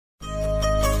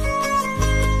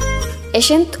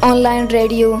एशंत online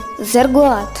radio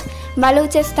ज़रगोआत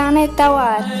Balochistan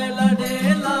तवार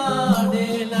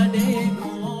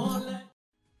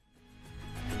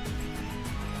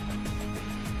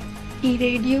ई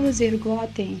radio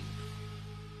ज़रगोआत हैं।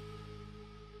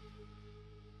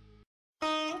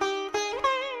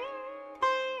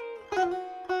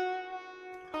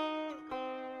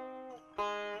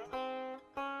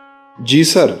 जी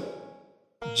sir,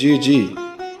 जी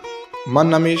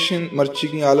मन हमेशन मर्ची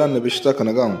की आला नबिश्ता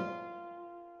कनगाऊं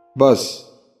बस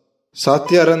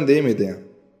साथिया रन दे में दें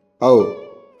आओ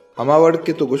हमावड़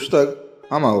के तो गुश्तक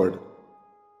हमावड़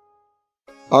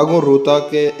आगो रोता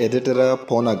के एडिटरा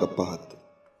फोना गप्पा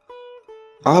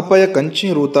हत आप या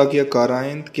कंची रोता किया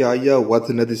कारायंत के आया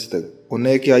वध नदिस्तक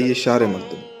उन्हें के आइए शारे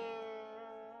मर्दम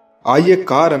आइए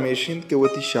कार हमेशिन के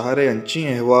वती शहरे अंची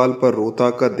अहवाल पर रोता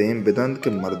का देम बिदंत के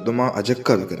मर्दमा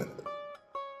अजक्का विकरत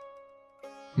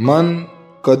मन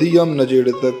कदियम नजेड़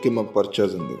तक के म परचा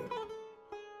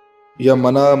जिंदगी या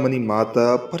मना मनी माता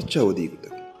परचा उदीक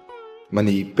तक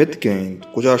मनी पित के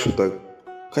कुजाशु तक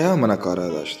कया मना कारा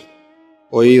दाश्त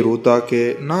ओई रोता के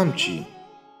नाम ची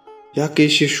या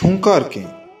केशे शूंकार के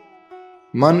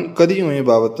मन कदी उन्हें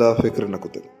बाबता फिक्र न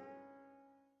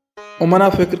कुतक ओ मना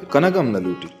फिक्र कनगम न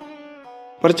लूटी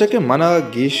परचा के मना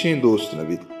गेशें दोस्त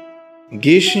नबीत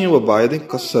गेशें व बायदें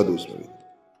कस्सा दोस्त नबीत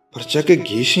परचा के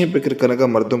गेशें फिक्र कनगा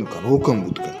मर्दम गनोकम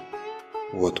बुतकर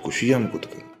वत कुशियम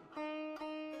कुतकर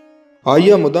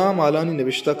आया मुदाम आलानी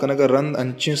निविश्ता कनगा रंद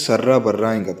अंचे सर्रा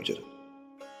बर्राएं गबजर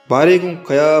बारे गुं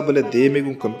कया बले दे में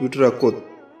गुं कंप्यूटर अकोत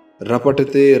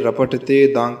रपटते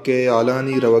दांके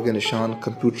आलानी रवगे निशान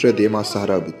कंप्यूटर देमा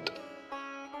सहारा बुत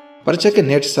परचा के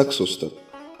नेट सक सुस्तक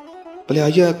भले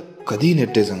आया कदी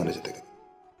नेटे जंग जतगत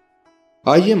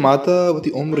आइए माता वती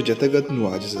उम्र जतगत नु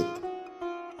आजजत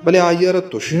भले आयर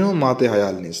तुशियों माते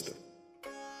हयाल नेस्त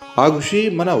आगुशी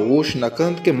मना वोश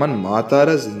नकंत के मन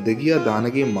मातारा जिंदगिया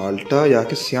दानगे माल्टा या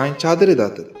के स्यां चादरे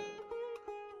दातर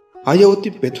आया उती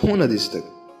पेथो न दिस्तक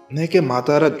ने के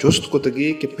मातारा जुस्त कुतगे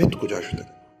के पेथ कुजाशुतक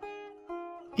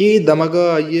ये दमगा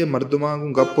आइए मर्दुमांगु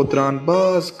गप्पुत्रान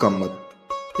बास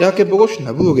कम्मत या के बगोश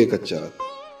नबू होगे कच्चा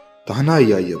ताना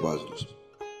ही आइए बाज दोस्त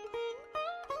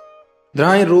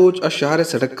द्राएं रोज अशारे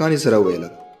सटक्कानी सरा वेला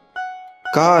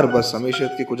कार बस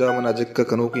हमेशत के कुजा मना जक्का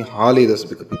कनो की हाल ही दस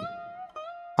बिकपी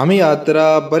हमें यात्रा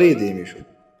बरे देमिशु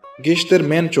गेश्तर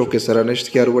मैन चौके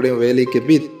सरनिश्त के अरवड़े वेली के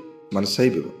बीत मन सही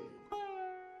बिबो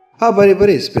हाँ बरे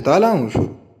बरे अस्पताला हूँ शु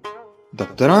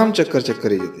दफ्तराम चक्कर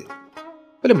जते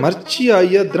पहले मर्ची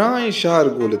आइया द्राएं शार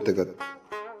गोले तगत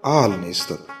आल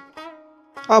नेस्तत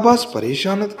आबास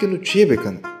परेशानत के नु छे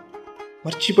बेकन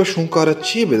मर्ची पर शूंकारा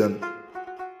छे बेदन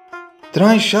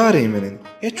द्राएं शार है मैंने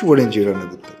एच वड़े जीड़ा ने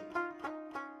बुत्ता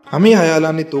हमें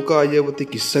हयालानी तोका आयवती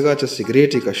किस्सगा च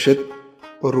सिगरेट का शित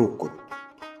और रोक को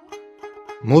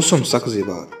मौसम सक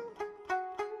जेबार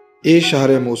ए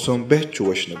शहर मौसम बेह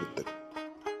चुवश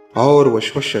नबुतक और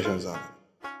वशवश शंजान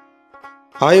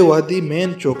आय वादी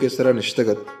मैन चौके सरा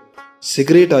निश्तगत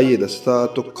सिगरेट आइए दस्ता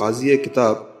तो काजिए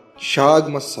किताब शाग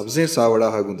म सब्जें सावड़ा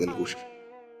हागु दिलगुश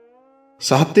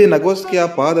साहते नगवस के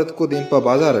आप आदत को देन पा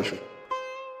बाजार अशु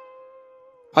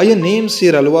आये नेम से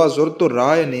अलवा जोर तो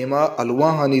राय नेमा अलवा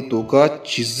हानी तोका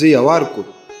चिज्जे अवार को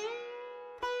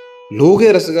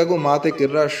लोगे रसगा को माते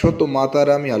किर्रा शो तो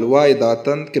मातारा में अलवा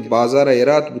दातन के बाजार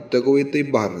एरात बुत्तगो इते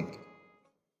बहारंत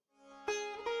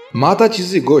माता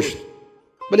चिज्जे गोश्त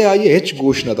भले आइए हेच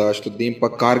गोश्त न दाश तो दीम पा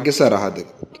कारगे सा रहा दे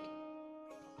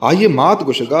आइए मात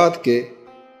गोशगात के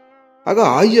अगा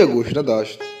आइया गोश्त न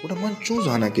दाश उड़ा मन चू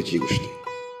जाना के ची गोश्ती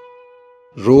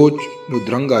रोज नु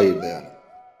द्रंगा आई दयान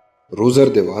रोजर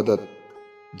दे वहादत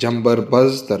जंबर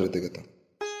बज तर दिगता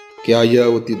क्या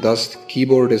यह उती दस्त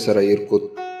कीबोर्ड सरा इरकुत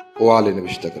ओवाले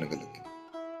निविश्ता करने लगे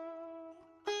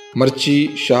मर्ची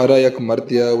शाहरा यक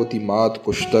मर्तिया उती मात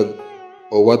कुश्तग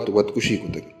ओवत वत कुशी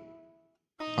कुतग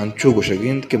अंचो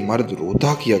गुशगिंद के मर्द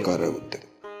रोता किया कारा उतग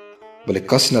भले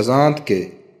कस नजांत के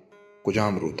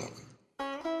कुजाम रोता